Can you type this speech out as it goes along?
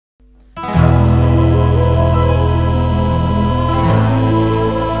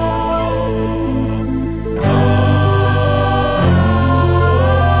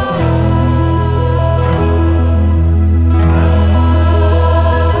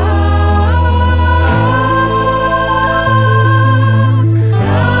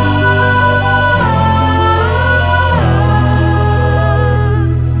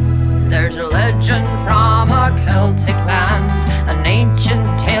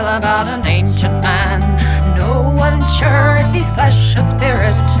about an ancient man. No one's sure if he's flesh or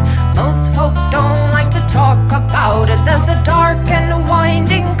spirit. Most folk don't like to talk about it. There's a dark and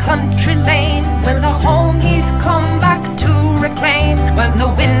winding country lane when the home he's come back to reclaim. When the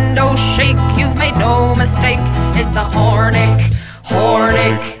windows shake, you've made no mistake. It's the Hornick,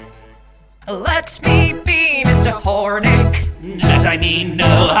 Hornick. Let me be Mr. Hornick. That I mean no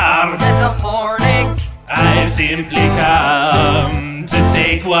harm, said the Hornick. I've simply come to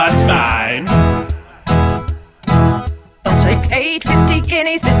take what's mine. But I paid 50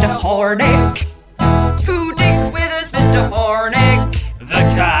 guineas, Mr. Hornick, to Dick Withers, Mr. Hornick. The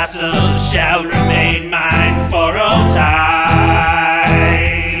castle shall remain mine for all time.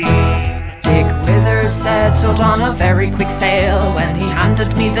 Dick Withers settled on a very quick sale. When he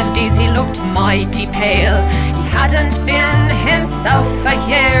handed me the deeds, he looked mighty pale. He hadn't been himself for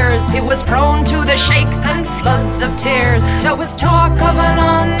years. He was prone to the shakes and floods of tears. There was talk of an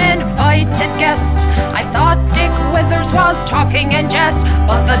uninvited guest. I thought Dick Withers was talking in jest,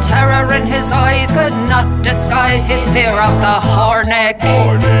 but the terror in his eyes could not disguise his fear of the Hornick.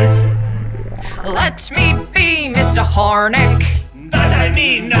 Hornick. Let me be Mr. Hornick. That I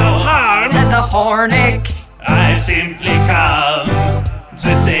mean no harm, said the Hornick. I've simply come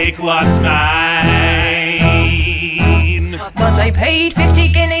to take what's mine. But I paid 50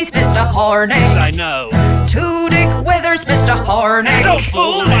 guineas, Mr. Hornick. Yes, I know. To Dick Withers, Mr. Hornick. Don't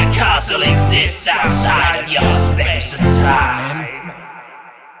fool, my castle exists outside of your space and time.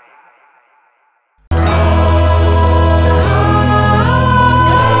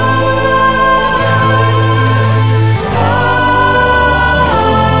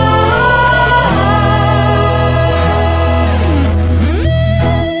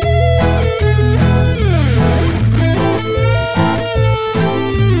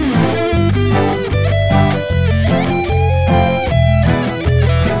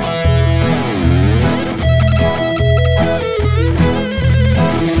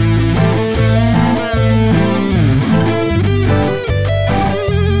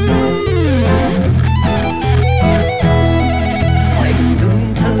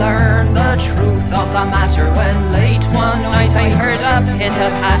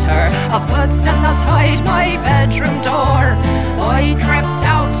 Pitter-patter of footsteps outside my bedroom door. I crept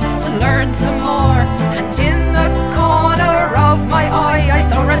out to learn some more, and in the corner of my eye I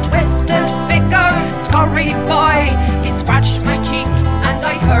saw a twisted figure scurry by. He scratched my cheek and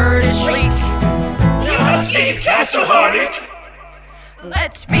I heard a shriek. You must leave Castle Hornick.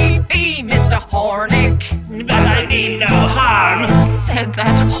 Let me be Mr. Hornick. That I mean no harm, said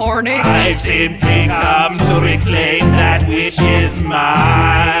that Hornick. I've simply come to reclaim that which is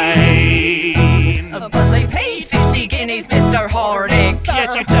mine. But I paid 50 guineas, Mr. Hornick.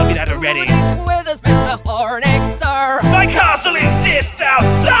 Yes, you told me that already. Dick Withers, Mr. Hornick, sir. My castle exists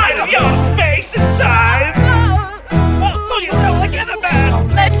outside